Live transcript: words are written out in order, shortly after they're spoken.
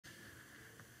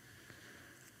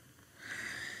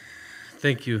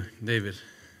Thank you, David.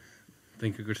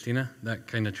 Thank you, Christina. That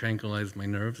kind of tranquilized my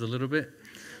nerves a little bit.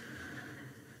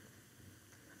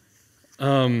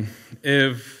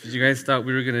 If you guys thought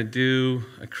we were going to do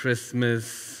a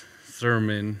Christmas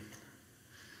sermon,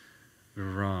 we're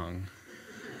wrong.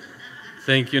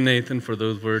 Thank you, Nathan, for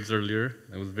those words earlier.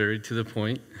 That was very to the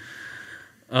point.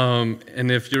 And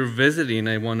if you're visiting,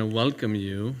 I want to welcome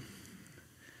you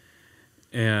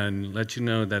and let you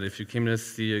know that if you came to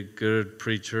see a good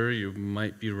preacher, you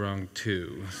might be wrong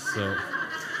too. So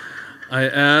I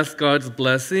ask God's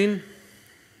blessing,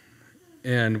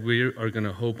 and we are going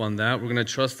to hope on that. We're going to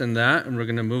trust in that, and we're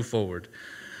going to move forward.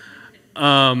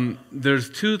 There's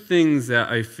two things that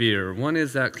I fear. One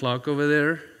is that clock over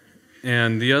there,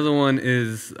 and the other one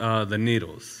is the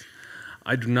needles.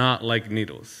 I do not like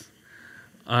needles.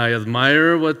 I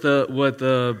admire what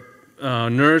the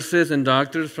nurses and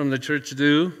doctors from the church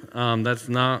do. That's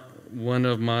not one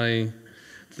of my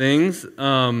things.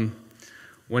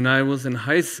 When I was in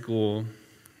high school,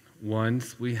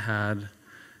 once we had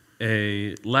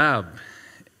a lab,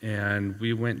 and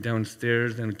we went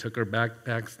downstairs and we took our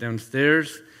backpacks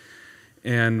downstairs,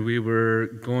 and we were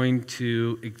going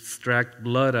to extract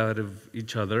blood out of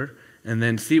each other and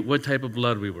then see what type of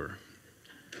blood we were.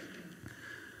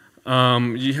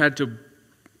 You had to,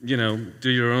 do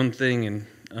your own thing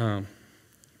and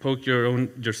poke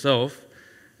yourself,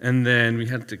 and then I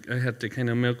had to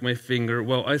kind of milk my finger.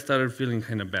 Well, I started feeling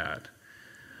kind of bad.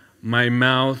 My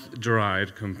mouth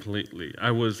dried completely. I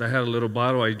had a little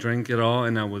bottle, I drank it all,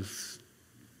 and I was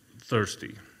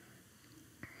thirsty.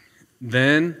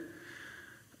 Then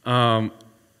I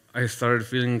started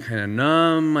feeling kind of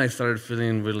numb. I started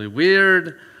feeling really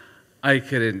weird. I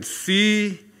couldn't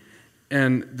see.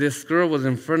 And this girl was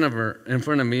in front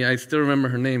of me. I still remember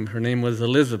her name. Her name was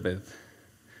Elizabeth.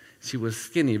 She was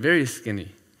skinny, very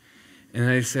skinny. And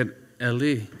I said,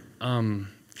 Ellie, can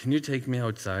you take me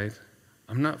outside?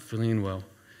 I'm not feeling well.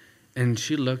 And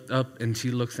she looked up and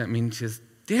she looks at me and she says,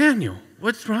 Daniel,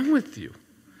 what's wrong with you?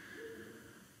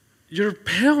 You're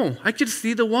pale. I could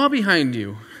see the wall behind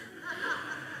you.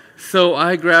 So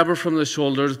I grab her from the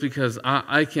shoulders because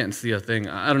I can't see a thing.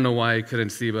 I don't know why I couldn't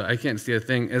see, but I can't see a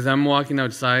thing. As I'm walking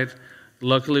outside,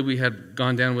 luckily we had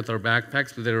gone down with our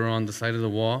backpacks, but they were on the side of the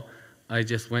wall. I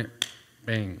just went,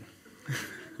 bang.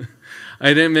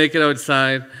 I didn't make it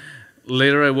outside.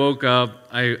 Later I woke up.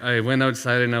 I went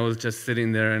outside and I was just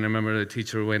sitting there, and I remember the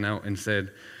teacher went out and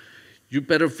said, you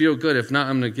better feel good. If not,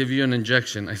 I'm going to give you an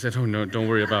injection. I said, oh no, don't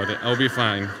worry about it. I'll be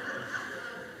fine.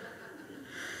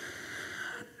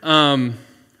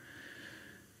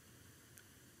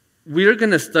 We are going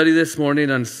to study this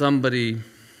morning on somebody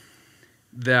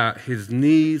that his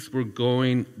knees were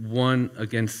going one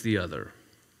against the other.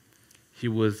 He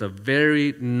was a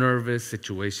very nervous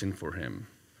situation for him.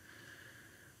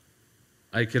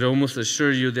 I could almost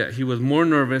assure you that he was more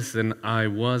nervous than I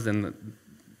was and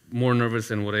more nervous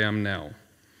than what I am now.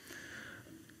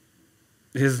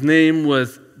 His name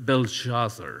was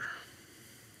Belshazzar.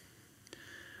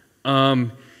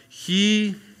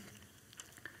 He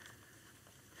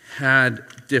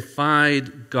had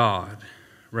defied God,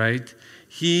 right?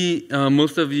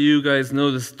 Most of you guys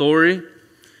know the story.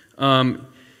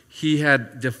 He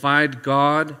had defied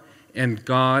God, and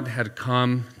God had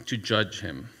come to judge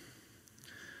him.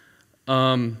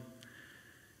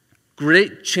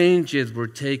 Great changes were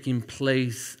taking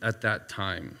place at that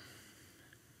time.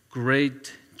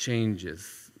 Great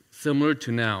changes. Similar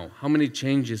to now. How many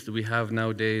changes do we have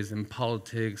nowadays in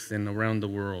politics and around the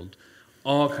world?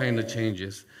 All kind of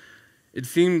changes. It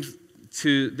seems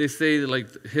they say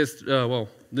like the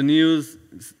news,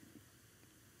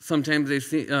 sometimes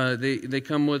they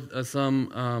come with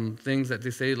some things that they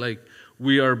say like,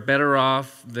 we are better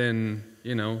off than,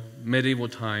 medieval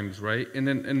times, right? And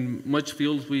then in much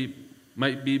fields we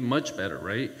might be much better,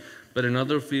 right? But in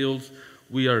other fields,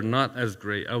 we are not as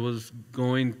great. I was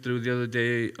going through the other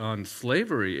day on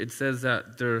slavery. It says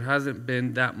that there hasn't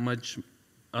been that much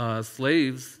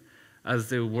slaves as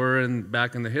there were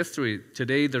back in the history.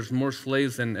 Today, there's more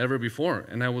slaves than ever before,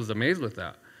 and I was amazed with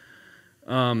that.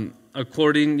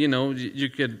 According, you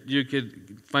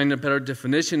could find a better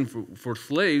definition for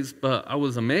slaves, but I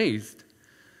was amazed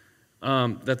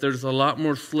that there's a lot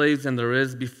more slaves than there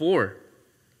is before.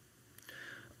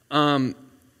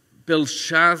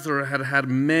 Belshazzar had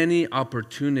many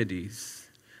opportunities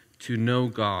to know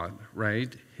God,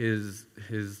 right? His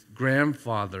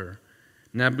grandfather,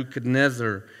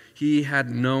 Nebuchadnezzar, he had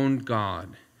known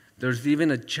God. There's even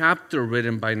a chapter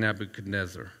written by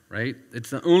Nebuchadnezzar, right?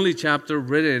 It's the only chapter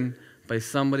written by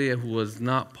somebody who was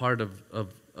not part of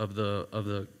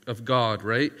God,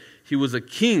 right? He was a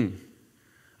king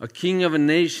of a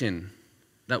nation.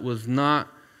 that was not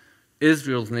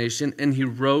Israel's nation, and he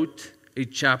wrote a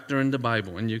chapter in the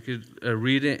Bible. And you could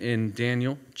read it in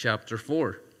Daniel chapter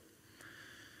 4.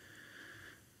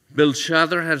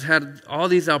 Belshazzar has had all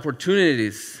these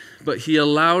opportunities, but he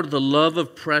allowed the love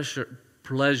of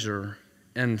pleasure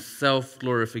and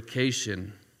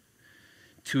self-glorification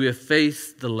to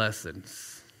efface the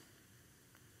lessons.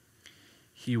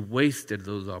 He wasted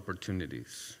those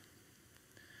opportunities.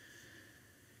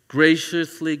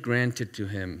 Graciously granted to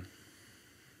him,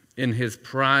 in his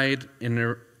pride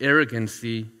and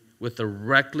arrogancy, with a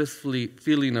reckless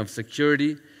feeling of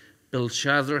security,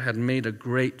 Belshazzar had made a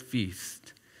great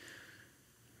feast.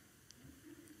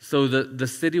 So the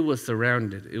city was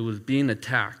surrounded. It was being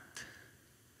attacked.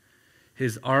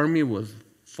 His army was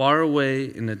far away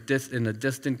in a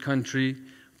distant country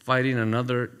fighting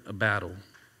another battle.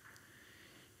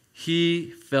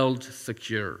 He felt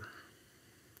secure.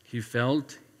 He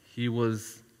felt he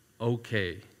was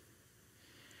okay.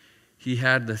 He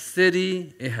had the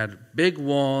city, it had big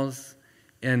walls,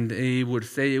 and they would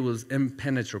say it was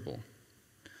impenetrable.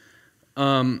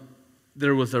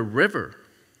 There was a river,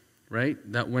 right,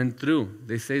 that went through.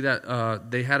 They say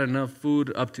that they had enough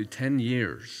food up to 10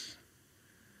 years.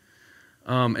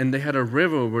 And they had a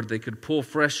river where they could pull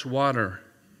fresh water.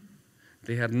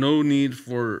 They had no need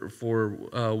for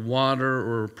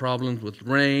water or problems with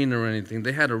rain or anything.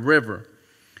 They had a river.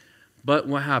 But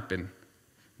what happened?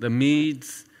 The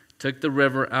Medes took the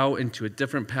river out into a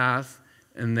different path,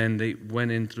 and then they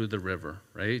went in through the river,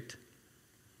 right?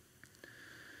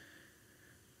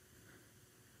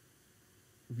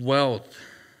 Wealth,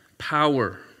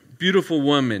 power, beautiful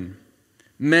women,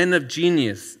 men of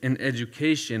genius and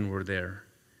education were there.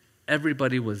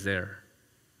 Everybody was there.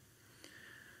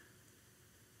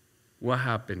 What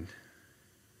happened?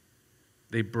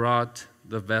 They brought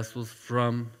the vessels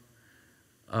from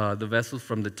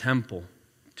the temple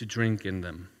to drink in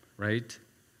them, right?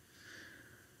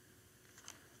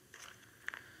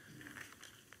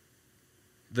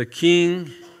 The king,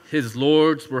 his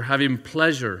lords were having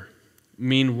pleasure.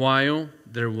 Meanwhile,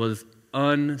 there was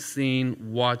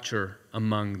unseen watcher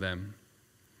among them.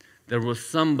 There was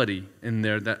somebody in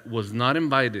there that was not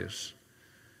invited,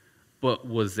 but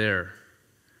was there,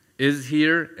 is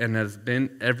here, and has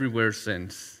been everywhere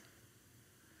since.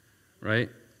 Right?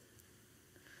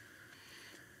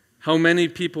 How many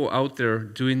people out there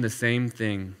doing the same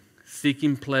thing,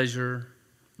 seeking pleasure,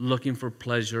 looking for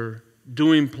pleasure,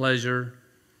 doing pleasure,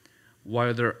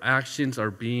 while their actions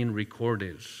are being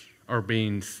recorded, are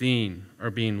being seen, are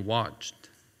being watched?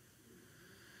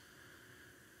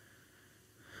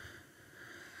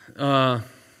 They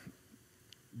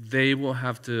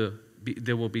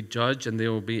will be judged, and they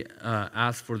will be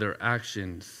asked for their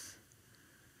actions.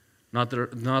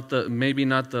 Maybe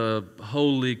not the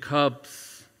holy cups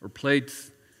or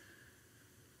plates,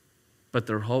 but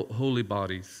their holy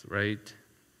bodies, right?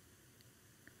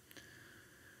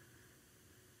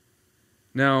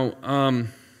 Now,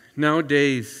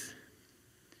 nowadays,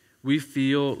 we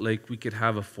feel like we could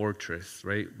have a fortress,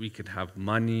 right? We could have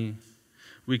money,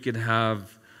 we could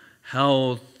have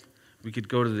health, we could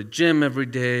go to the gym every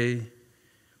day,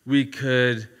 we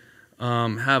could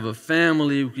have a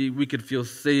family, we could feel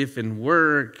safe in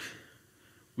work,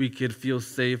 we could feel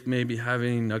safe maybe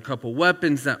having a couple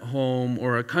weapons at home,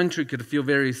 or a country could feel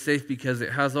very safe because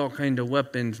it has all kinds of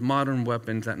weapons, modern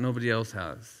weapons that nobody else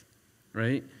has,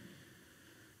 right?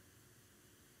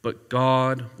 But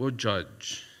God will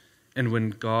judge. And when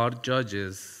God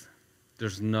judges,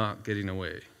 there's not getting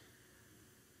away.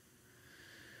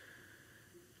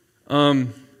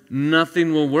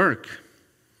 Nothing will work.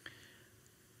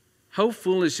 How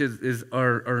foolish is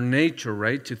our nature,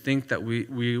 right? To think that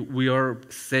we are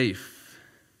safe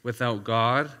without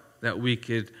God, that we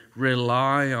could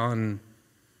rely on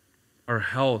our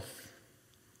health,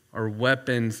 our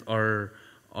weapons,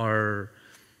 our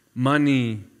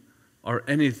money, or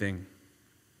anything.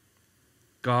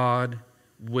 God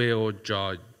will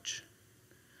judge.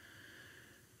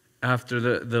 After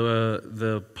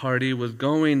the party was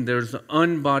going, there's an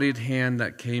unbodied hand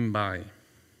that came by.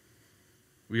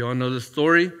 We all know the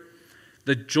story.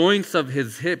 The joints of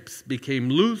his hips became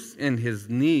loose and his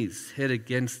knees hit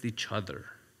against each other.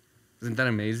 Isn't that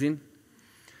amazing?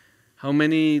 How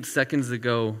many seconds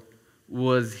ago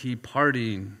was he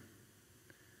partying?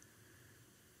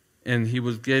 And he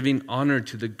was giving honor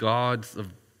to the gods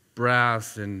of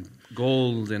brass and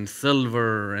gold and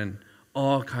silver and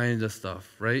all kinds of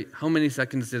stuff, right? How many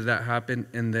seconds did that happen?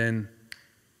 And then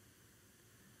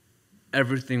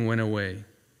everything went away.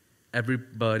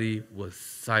 Everybody was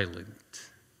silent.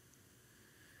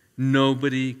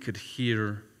 Nobody could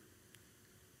hear.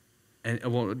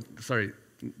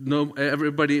 No,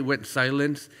 everybody went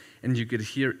silent, and you could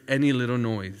hear any little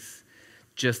noise.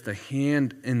 Just a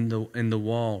hand in the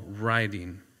wall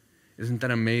writing. Isn't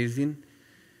that amazing?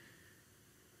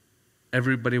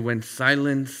 Everybody went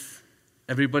silence.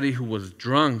 Everybody who was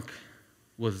drunk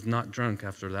was not drunk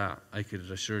after that, I could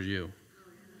assure you.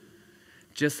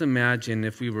 Just imagine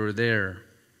if we were there,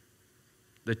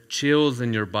 the chills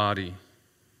in your body,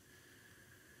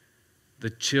 the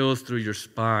chills through your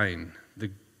spine,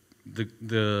 the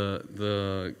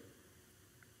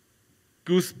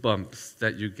goosebumps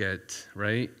that you get,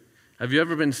 right? Have you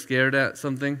ever been scared at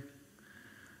something?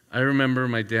 I remember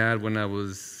my dad when I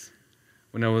was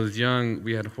young.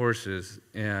 We had horses,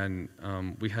 and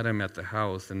we had them at the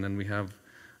house, and then we have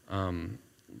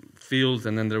fields,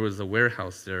 and then there was a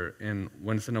warehouse there. And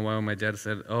once in a while, my dad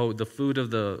said, "Oh, the food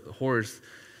of the horse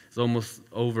is almost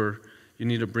over. You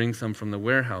need to bring some from the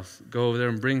warehouse. Go over there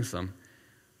and bring some."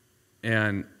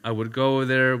 And I would go over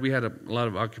there. We had a lot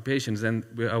of occupations, and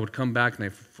I would come back and I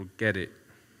forget it.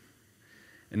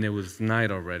 And it was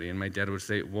night already, and my dad would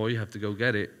say, "Well, you have to go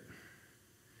get it.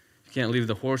 You can't leave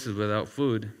the horses without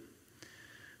food."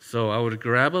 So I would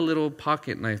grab a little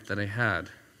pocket knife that I had,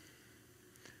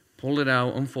 pull it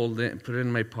out, unfold it, and put it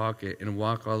in my pocket, and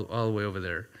walk all the way over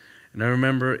there. And I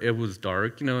remember it was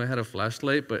dark. I had a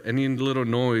flashlight, but any little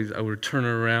noise, I would turn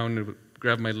around and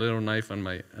grab my little knife on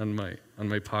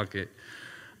my pocket.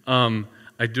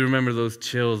 I do remember those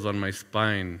chills on my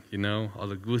spine, all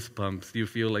the goosebumps. You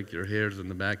feel like your hairs in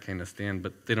the back kind of stand,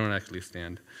 but they don't actually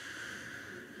stand.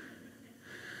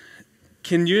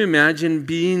 Can you imagine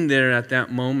being there at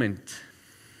that moment?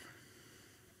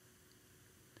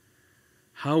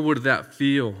 How would that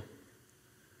feel?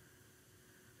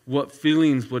 What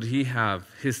feelings would he have?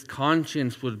 His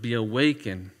conscience would be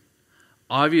awakened.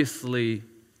 Obviously,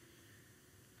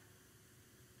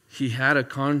 he had a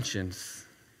conscience.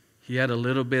 He had a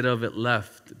little bit of it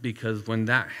left, because when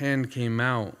that hand came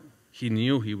out, he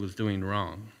knew he was doing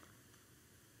wrong.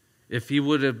 If he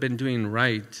would have been doing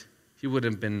right, he would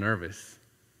have been nervous.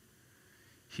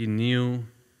 He knew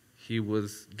he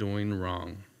was doing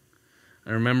wrong.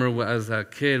 I remember as a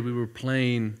kid, we were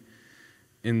playing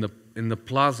in the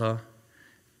plaza,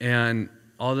 and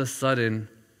all of a sudden,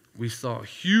 we saw a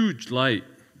huge light,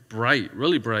 bright,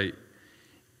 really bright.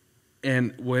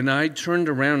 And when I turned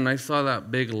around and I saw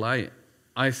that big light,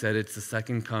 I said, "It's the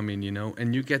second coming,"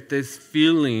 And you get this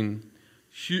feeling,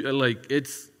 like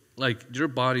it's like your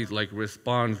body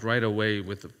responds right away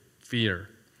with fear.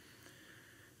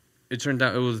 It turned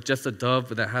out it was just a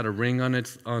dove that had a ring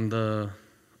on the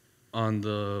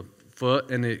foot,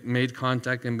 and it made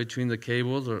contact in between the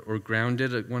cables, or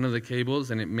grounded at one of the cables,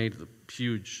 and it made a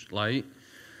huge light.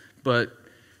 But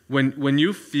when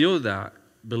you feel that,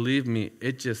 believe me,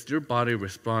 your body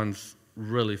responds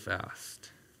really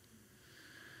fast.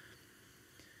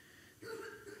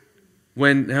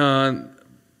 When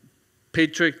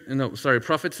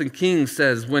Prophets and Kings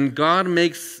says, when God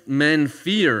makes men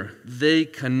fear, they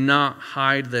cannot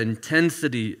hide the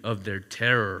intensity of their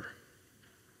terror.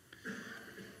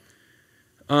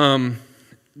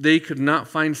 They could not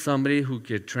find somebody who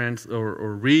could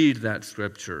read that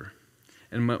scripture.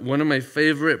 And one of my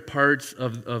favorite parts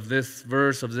of this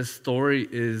verse, of this story,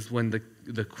 is when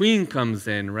the queen comes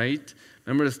in, right?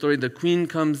 Remember the story? The queen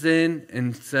comes in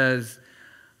and says,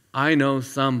 "I know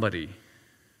somebody."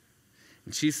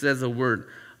 And she says a word,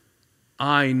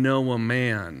 "I know a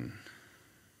man."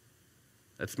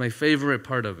 That's my favorite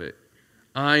part of it.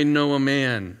 I know a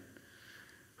man.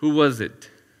 Who was it?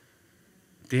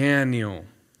 Daniel.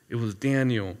 It was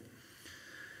Daniel.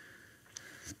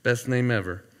 Best name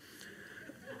ever.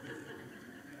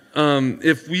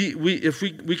 If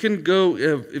we can go,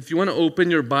 if you want to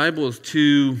open your Bibles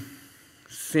to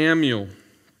Samuel,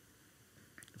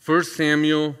 1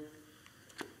 Samuel,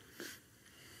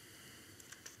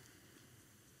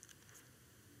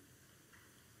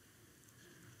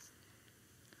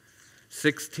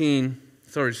 seventeen.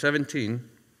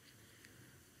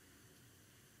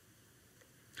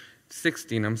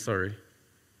 16.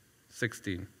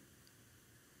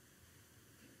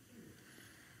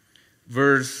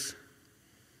 Verse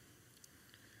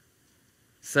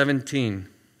 17.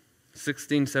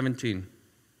 16, 17.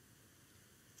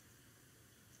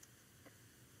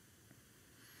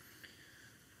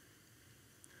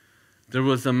 There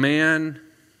was a man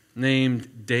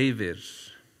named David,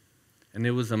 and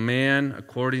it was a man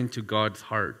according to God's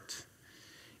heart.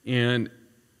 And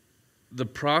the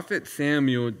prophet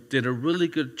Samuel did a really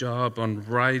good job on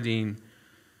writing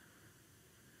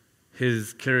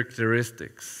his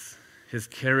characteristics, his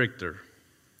character.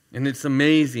 And it's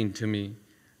amazing to me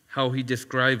how he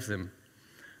describes him.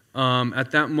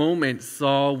 At that moment,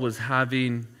 Saul was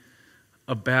having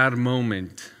a bad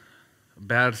moment, a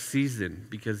bad season,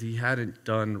 because he hadn't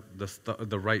done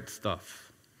the right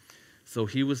stuff. So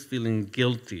he was feeling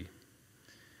guilty.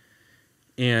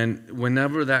 And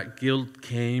whenever that guilt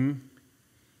came,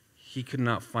 he could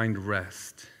not find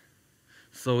rest.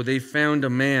 So they found a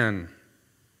man,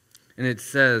 and it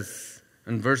says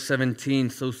in verse 17,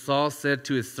 so Saul said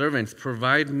to his servants,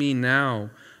 provide me now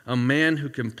a man who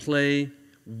can play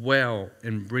well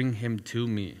and bring him to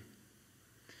me.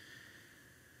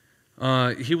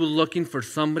 He was looking for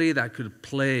somebody that could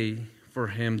play for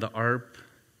him the harp.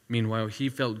 Meanwhile, he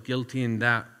felt guilty, and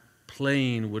that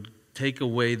playing would take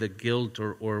away the guilt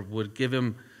or would give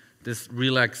him this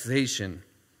relaxation.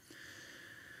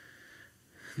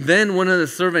 Then one of the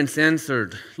servants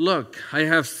answered, look, I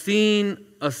have seen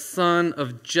a son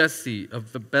of Jesse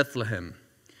of Bethlehem,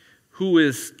 who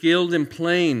is skilled in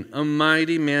playing, a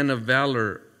mighty man of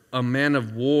valor, a man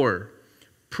of war,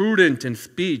 prudent in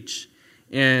speech,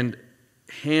 and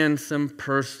handsome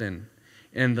person,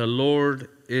 and the Lord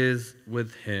is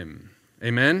with him.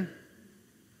 Amen?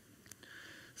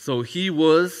 So he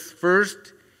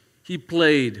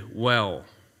played well,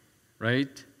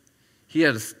 right? He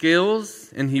had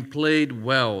skills and he played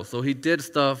well. So he did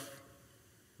stuff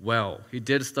well. He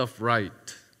did stuff right.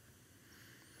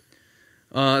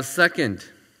 Second,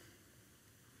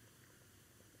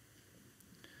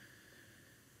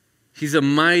 he's a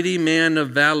mighty man of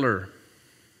valor.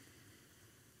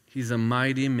 He's a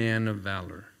mighty man of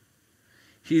valor.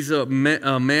 He's a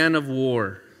man of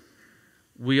war.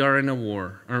 We are in a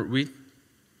war, aren't we?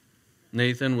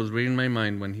 Nathan was reading my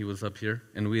mind when he was up here,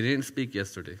 and we didn't speak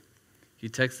yesterday. He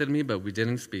texted me, but we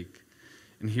didn't speak.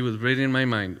 And he was reading my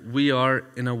mind. We are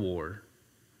in a war.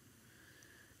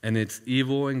 And it's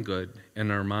evil and good in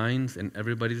our minds and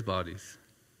everybody's bodies.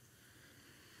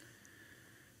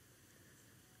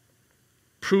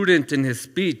 Prudent in his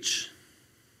speech,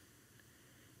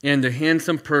 and a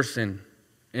handsome person,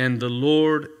 and the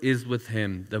Lord is with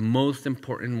him. The most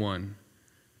important one,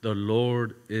 the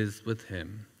Lord is with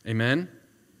him. Amen?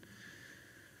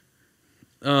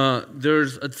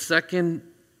 There's a second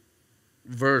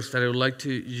verse that I would like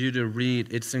you to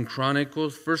read. It's in 1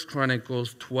 Chronicles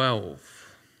 12.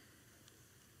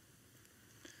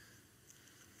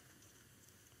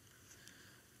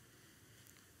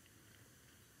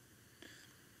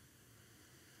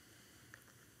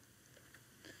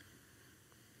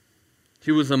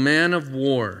 He was a man of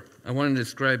war. I want to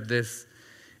describe this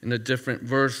in a different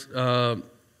verse.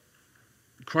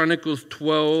 Chronicles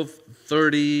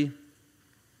 12:32.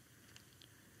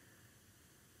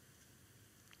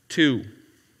 Well,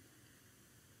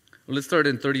 let's start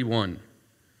in 31.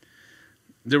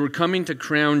 They were coming to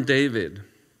crown David.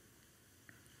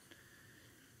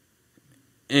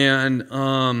 And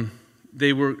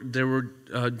they were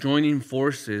joining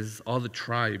forces, all the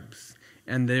tribes.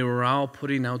 And they were all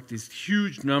putting out this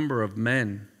huge number of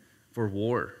men for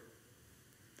war.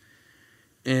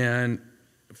 And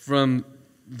from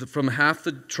half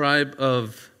the tribe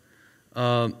of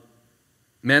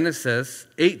Manasseh,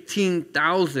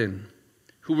 18,000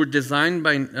 who were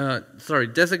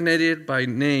designated by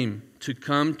name to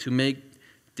come to make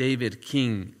David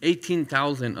king.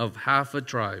 18,000 of half a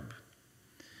tribe.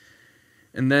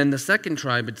 And then the second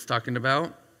tribe it's talking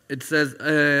about, it says,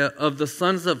 of the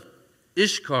sons of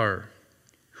Ishkar,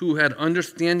 who had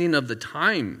understanding of the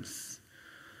times,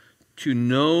 to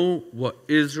know what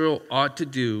Israel ought to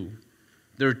do.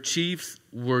 Their chiefs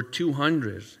were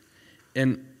 200,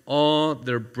 and all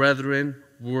their brethren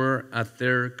were at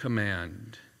their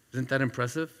command. Isn't that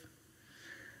impressive?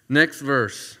 Next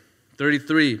verse,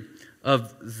 33.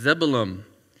 Of Zebulun,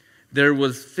 there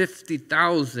was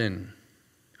 50,000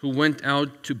 who went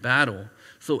out to battle.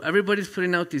 So everybody's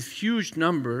putting out these huge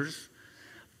numbers.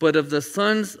 But of the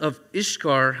sons of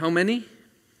Ishkar, how many?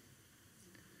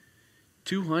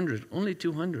 200. Only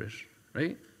 200,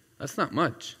 right? That's not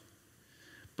much.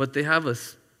 But they have a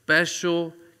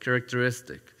special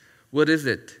characteristic. What is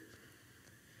it?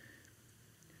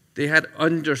 They had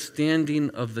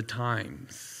understanding of the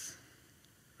times,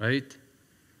 right?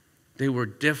 They were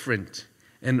different.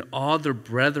 And all their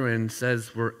brethren,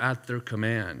 says, were at their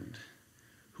command.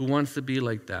 Who wants to be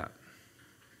like that?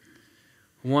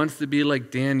 Who wants to be like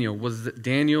Daniel? Was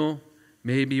Daniel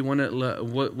maybe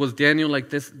was Daniel like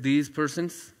these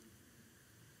persons?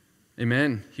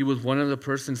 Amen. He was one of the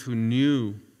persons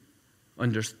who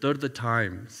understood the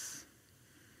times.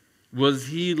 Was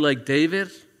he like David?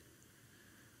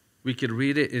 We could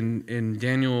read it in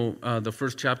Daniel, the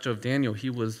first chapter of Daniel.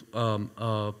 He was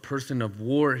a person of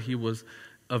war. He was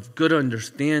of good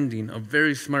understanding, a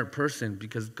very smart person,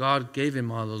 because God gave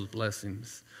him all those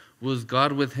blessings. Was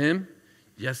God with him?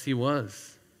 Yes, he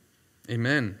was.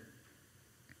 Amen.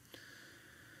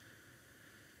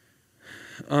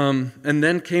 And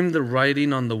then came the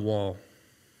writing on the wall.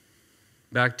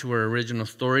 Back to our original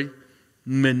story.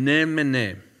 Mene,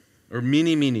 mene, or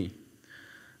mini, mini.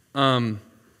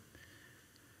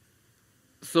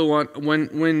 So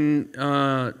when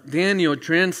Daniel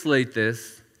translates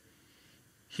this,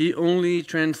 he only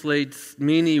translates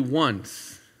mini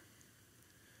once,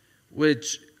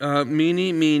 which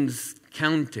mini means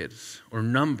counted or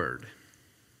numbered.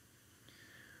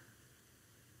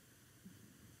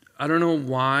 I don't know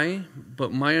why,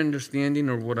 but my understanding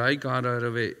or what I got out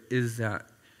of it is that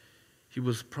he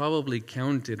was probably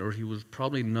counted or he was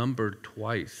probably numbered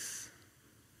twice.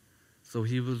 So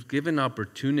he was given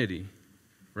opportunity,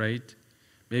 right?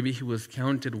 Maybe he was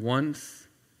counted once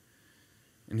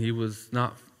and he was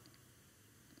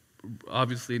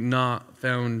obviously not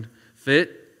found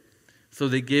fit. So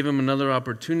they gave him another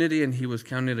opportunity and he was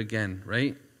counted again,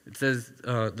 right? It says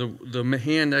the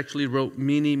hand actually wrote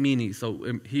mini, mini.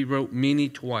 So he wrote mini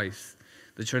twice.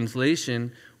 The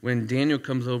translation, when Daniel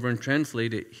comes over and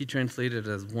translates it, he translated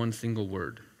it as one single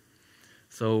word.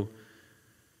 So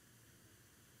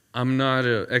I'm not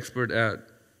an expert at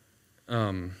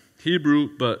Hebrew,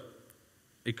 but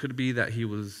it could be that he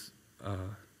was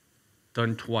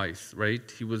done twice,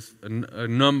 right? He was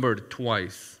numbered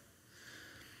twice.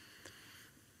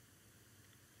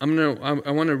 I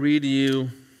want to read you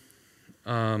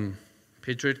Prophets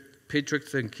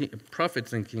and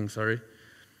Kings,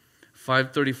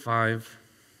 5:35.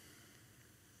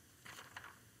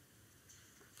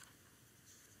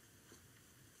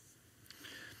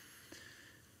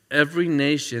 Every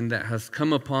nation that has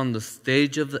come upon the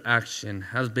stage of the action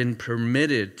has been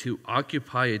permitted to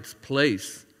occupy its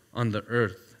place on the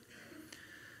earth,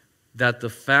 that the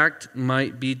fact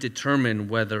might be determined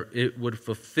whether it would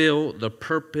fulfill the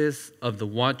purpose of the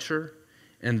watcher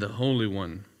and the Holy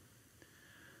One.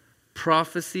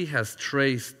 Prophecy has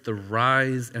traced the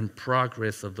rise and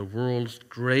progress of the world's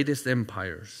greatest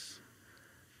empires,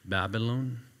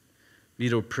 Babylon,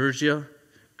 Medo-Persia,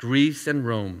 Greece, and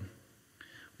Rome.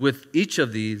 With each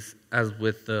of these, as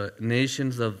with the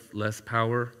nations of less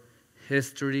power,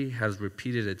 history has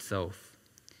repeated itself.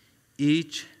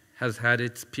 Each has had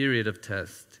its period of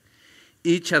test.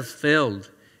 Each has failed.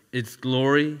 Its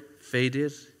glory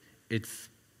faded. Its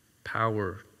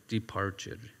power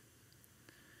departed.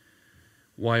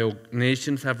 While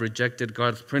nations have rejected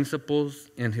God's principles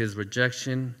and his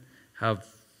rejection have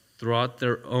wrought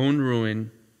their own ruin,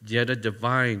 yet a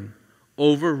divine,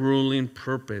 overruling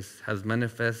purpose has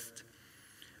manifestly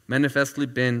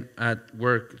been at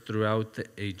work throughout the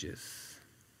ages.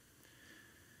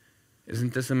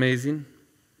 Isn't this amazing?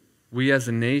 We as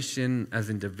a nation, as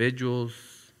individuals,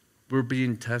 we're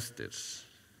being tested.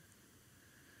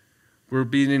 We're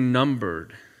being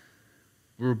numbered.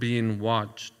 We're being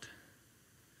watched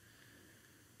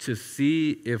to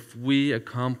see if we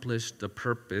accomplish the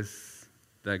purpose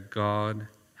that God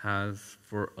has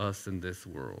for us in this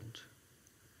world.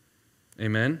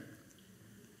 Amen?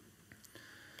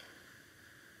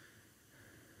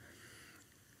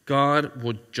 God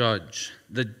will judge.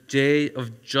 The day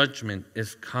of judgment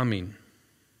is coming.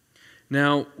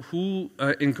 Now,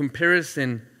 in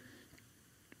comparison,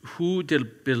 who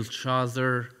did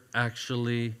Belshazzar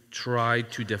actually try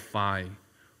to defy?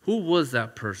 Who was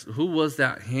that person? Who was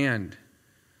that hand?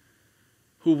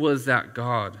 Who was that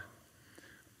God?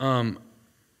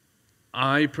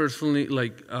 I personally,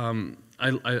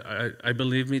 I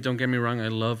believe me, don't get me wrong, I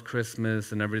love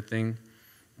Christmas and everything,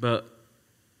 but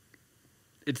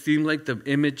it seemed like the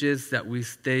images that we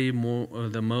stay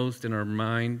the most in our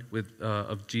mind with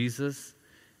of Jesus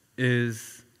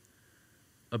is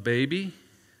a baby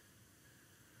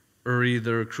or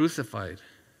either crucified,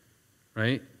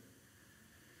 right?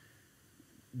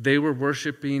 They were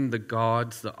worshiping the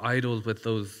gods, the idols with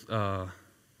those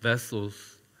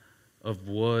vessels of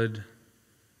wood,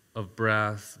 of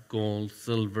brass, gold,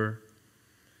 silver.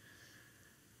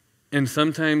 And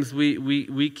sometimes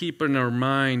we keep in our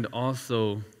mind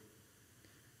also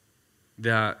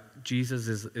that Jesus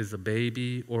is a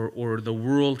baby, or the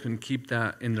world can keep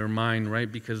that in their mind,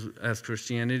 right? Because as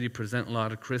Christianity present a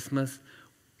lot of Christmas,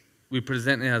 we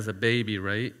present it as a baby,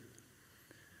 right?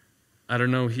 I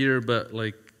don't know here, but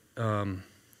in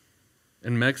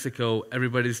Mexico,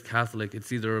 everybody's Catholic.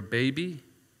 It's either a baby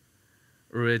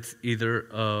or it's either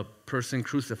a person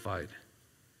crucified,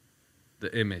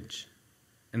 the image.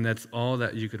 And that's all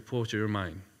that you could pull to your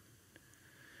mind.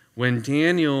 When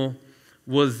Daniel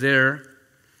was there,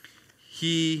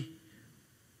 he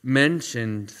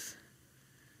mentions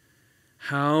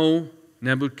how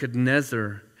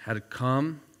Nebuchadnezzar had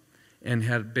come and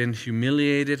had been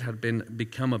humiliated, had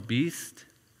become a beast,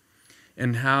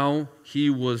 and how he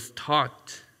was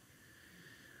taught.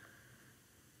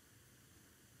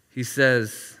 He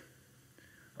says,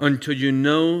 until you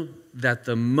know that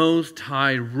the Most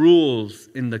High rules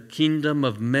in the kingdom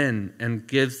of men and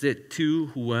gives it to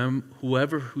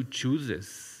whoever who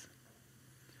chooses.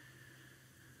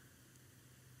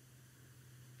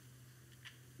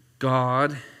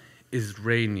 God is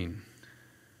reigning.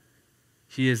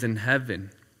 He is in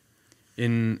heaven.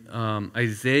 In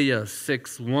Isaiah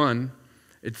 6:1,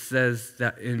 it says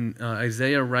that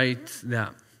Isaiah writes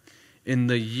that in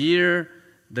the year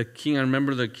the king, I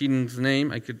remember the king's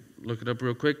name, I could look it up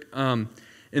real quick.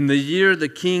 In the year the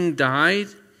king died,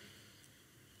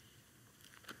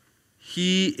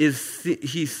 he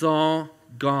saw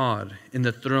God in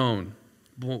the throne.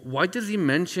 Why does he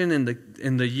mention in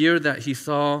the year that he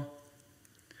saw?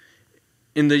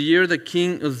 In the year the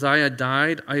king Uzziah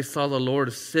died, I saw the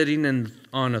Lord sitting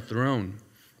on a throne.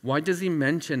 Why does he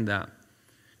mention that?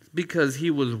 It's because he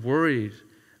was worried.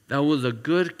 That was a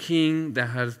good king that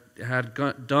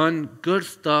had done good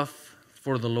stuff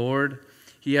for the Lord.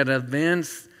 He had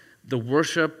advanced the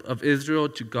worship of Israel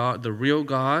to God, the real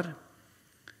God.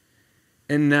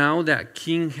 And now that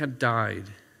king had died.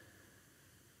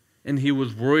 And he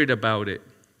was worried about it.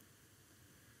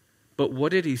 But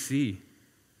what did he see?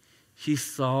 He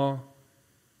saw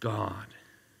God.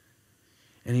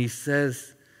 And he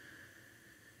says,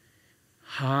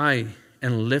 high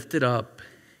and lifted up,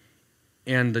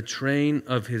 and the train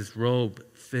of his robe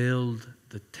filled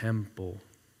the temple.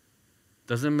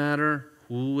 Doesn't matter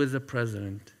who is a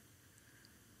president.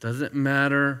 Doesn't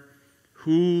matter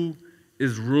who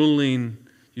is ruling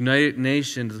United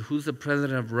Nations, who's the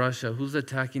president of Russia, who's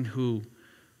attacking who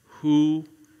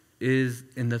is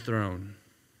in the throne.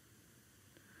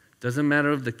 Doesn't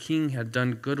matter if the king had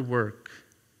done good work.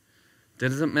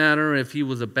 Doesn't matter if he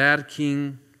was a bad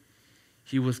king.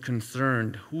 He was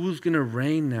concerned. Who's going to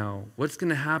reign now? What's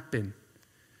going to happen?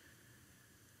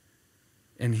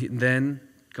 And then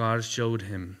God showed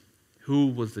him who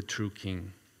was the true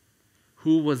king.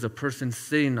 Who was the person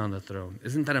sitting on the throne.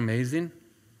 Isn't that amazing?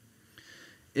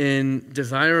 In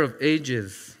Desire of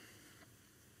Ages,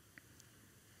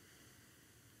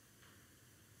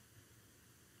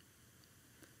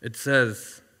 it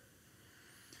says,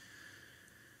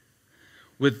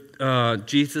 with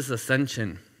Jesus'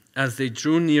 ascension, as they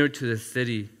drew near to the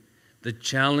city, the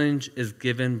challenge is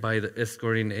given by the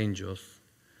escorting angels.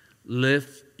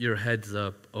 Lift your heads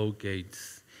up, O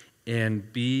gates,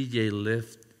 and be ye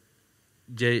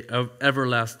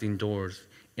everlasting doors,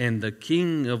 and the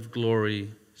King of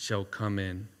glory shall come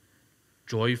in.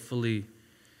 Joyfully,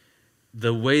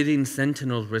 the waiting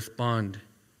sentinels respond,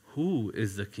 who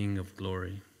is the King of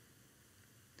glory?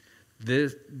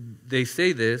 They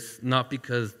say this not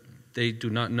because they do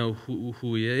not know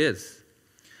who he is,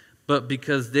 but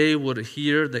because they would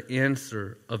hear the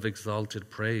answer of exalted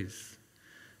praise.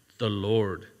 The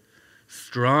Lord,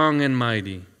 strong and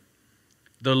mighty,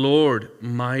 the Lord,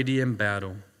 mighty in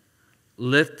battle.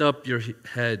 Lift up your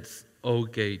heads, O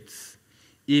gates,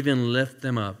 even lift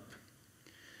them up.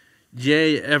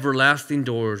 Yea, everlasting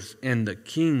doors, and the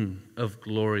King of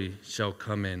glory shall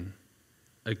come in.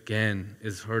 Again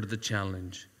is heard the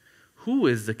challenge. Who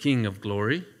is the King of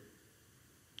glory?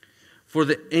 For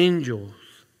the angels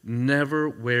never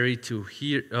weary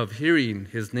of hearing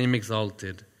his name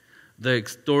exalted. The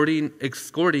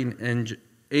escorting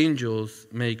angels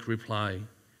make reply.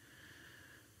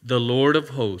 The Lord of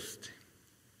hosts,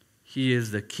 he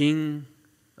is the King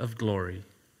of glory.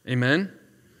 Amen?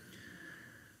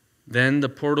 Then the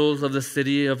portals of the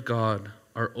city of God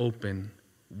are open,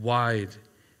 wide,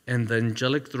 and the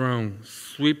angelic throne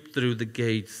sweep through the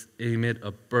gates amid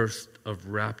a burst of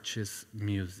rapturous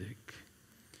music.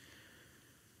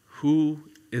 Who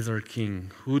is our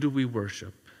King? Who do we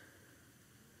worship?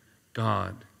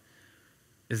 God.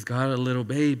 Is God a little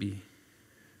baby?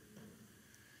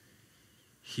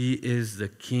 He is the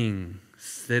King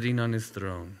sitting on his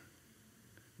throne,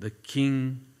 the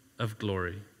King of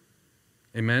glory.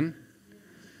 Amen?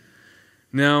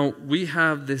 Now, we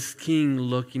have this King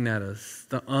looking at us,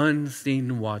 the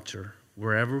unseen watcher.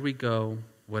 Wherever we go,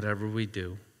 whatever we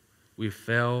do, we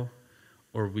fail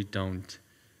or we don't,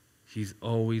 he's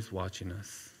always watching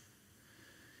us.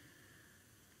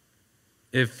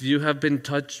 If you have been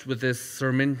touched with this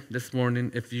sermon this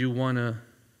morning, if you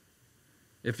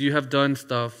have done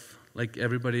stuff like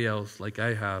everybody else, like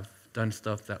I have, done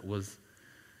stuff that was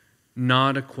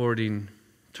not according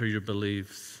to your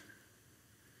beliefs,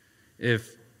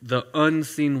 if the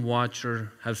unseen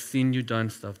watcher has seen you done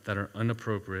stuff that are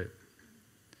inappropriate,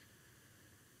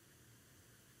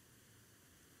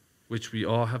 which we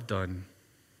all have done,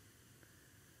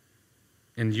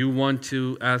 and you want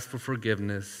to ask for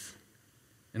forgiveness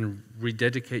and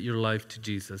rededicate your life to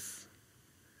Jesus,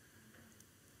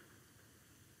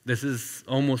 this is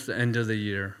almost the end of the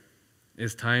year.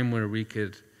 It's time where we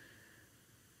could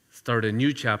start a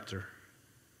new chapter.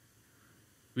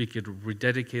 We could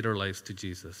rededicate our lives to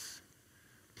Jesus.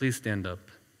 Please stand up.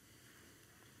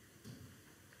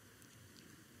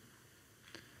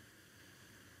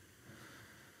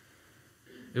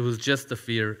 It was just a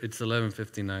fear. It's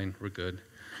 11:59. We're good.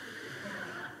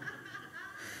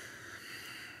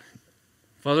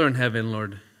 Father in heaven,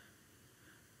 Lord,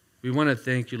 we want to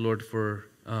thank you, Lord, for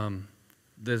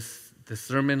this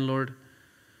sermon, Lord.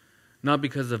 Not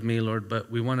because of me, Lord, but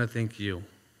we want to thank you.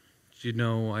 You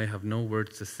know I have no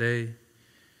words to say.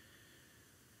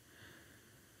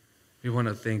 We want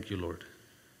to thank you, Lord.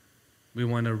 We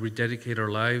want to rededicate our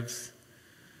lives.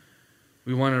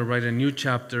 We want to write a new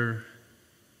chapter.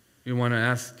 We want to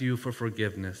ask you for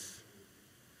forgiveness.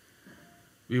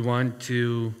 We want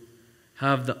to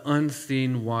have the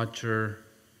unseen watcher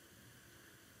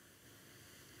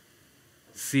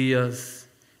see us,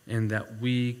 and that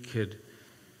we could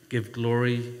give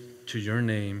glory to your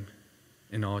name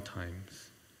in all times.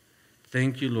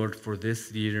 Thank you, Lord, for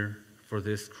this year, for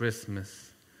this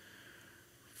Christmas,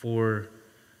 for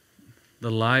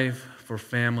the life, for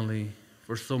family,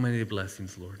 for so many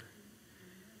blessings, Lord.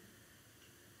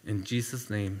 In Jesus'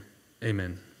 name,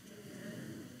 amen.